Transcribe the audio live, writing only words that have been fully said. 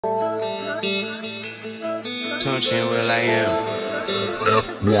Tunchi Will I Am.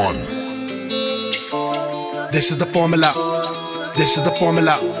 F1. This is the formula. This is the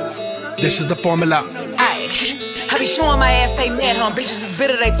formula. This is the formula. I be showing my ass they mad, bitches is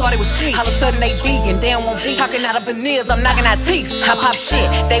bitter, they thought it was sweet. All of a sudden they vegan, they don't want beef. Talking out of veneers, I'm knocking out teeth. I pop shit,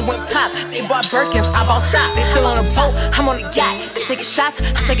 they went pop. They bought Birkins, I bought stock. They still on a boat, I'm on a yacht. They taking shots,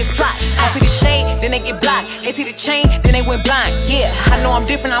 I'm taking spots. I see the shade, then they get blocked. They see the chain, then they went blind. Yeah, I know I'm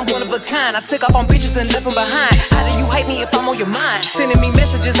different, I'm one of a kind. I took off on bitches and left them behind. How do you hate me if I'm on your mind? Sending me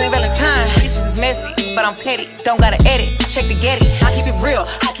messages ain't Valentine. Bitches is messy, but I'm petty. Don't gotta edit, check the Getty. I keep it real,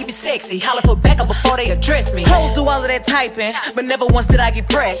 I keep it sexy. Holla for backup before they address me. Hoes do all of that typing, but never once did I get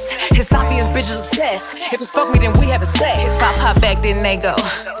pressed. It's obvious bitches obsessed. If it's fuck me, then we having sex. If I pop back, then they go.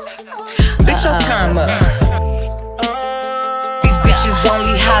 Bitch, your time up. These bitches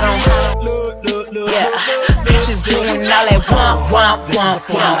only hot on. Yeah, bitches doing all that womp.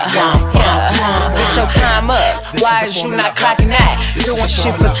 Bitch, your time up. Why is you not clocking that? Doing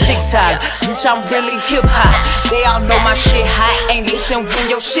shit for TikTok. Bitch, I'm really hip hop. They all know my shit hot. Ain't listen when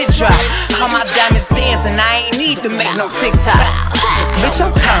your shit drop. All my diamonds dancing. I ain't need to make no TikTok. Bitch,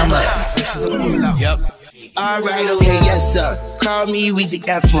 your time up. Yep. Alright, okay, yes sir. Call me Weezy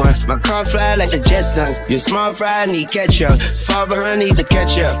F1. My car fly like the Jetsons. You small fry, need ketchup. Fall behind, need the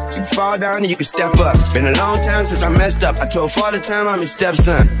catch up. You can fall down and you can step up. Been a long time since I messed up. I told Father time I'm his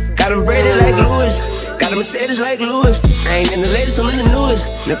stepson. Got him braided like Lewis. Got a Mercedes like Lewis. I ain't in the latest, I'm in the newest.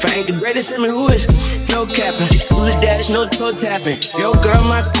 And if I ain't the greatest, tell me who is. No capping, do the dash, no toe tapping. Yo girl,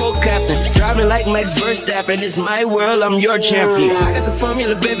 my co-captain. Driving like Max Verstappen. It's my world, I'm your champion. I got the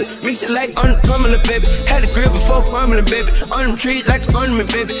formula, baby. Mix it like on the formula, baby. Had a grip before formula, baby. On them trees like the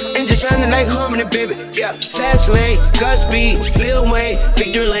ornament, baby. Ain't just sounding like harmony, baby. Yeah, fast lane, Godspeed, Lil Wayne.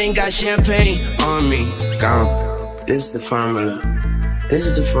 Victor Lane got champagne on me. Gone. This is the formula. This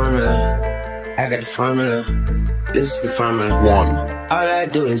is the formula. I got the formula. This is the formula. One. All I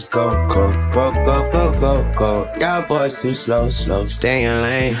do is go. Y'all boys too slow. Stay in your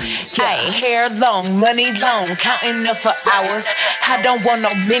lane. Hey, hair long, money long, counting up for hours. I don't want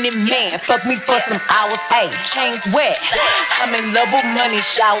no minute man, fuck me for some hours. Ayy, chains wet, I'm in love with money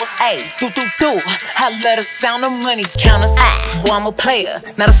showers. Ayy, do. I love the sound of money counters. Boy, I'm a player,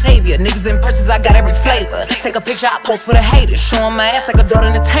 not a savior. Niggas in purses, I got every flavor. Take a picture, I post for the haters. Showing my ass like a daughter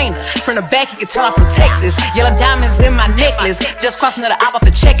entertainer. From the back, you can tell I'm from Texas. Yellow diamonds in my necklace. Just crossing the op off the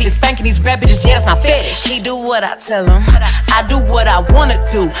checklist. Spanking these rap bitches, yeah, that's my fetish. He do what I tell him, I do what I wanna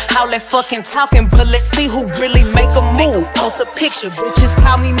do. All that fucking talking, but let's see who really make a move. Post a picture, bitches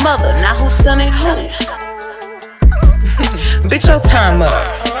call me mother. Now who's son and who? Bitch, your time up.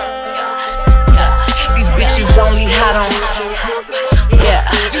 These bitches only hot on. Yeah,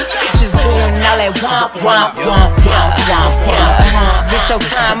 bitches doing all that womp. Bitch, your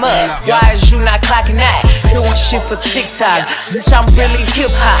time up. Why is you not clocking that? Doing shit for TikTok. Bitch, I'm really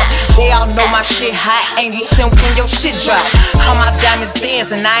hip hop. They all know my shit hot. Ain't listen when your shit drop. All my diamonds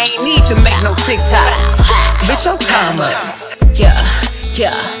dancing. I ain't need to make no TikTok. Bitch, your time up.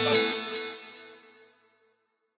 Yeah.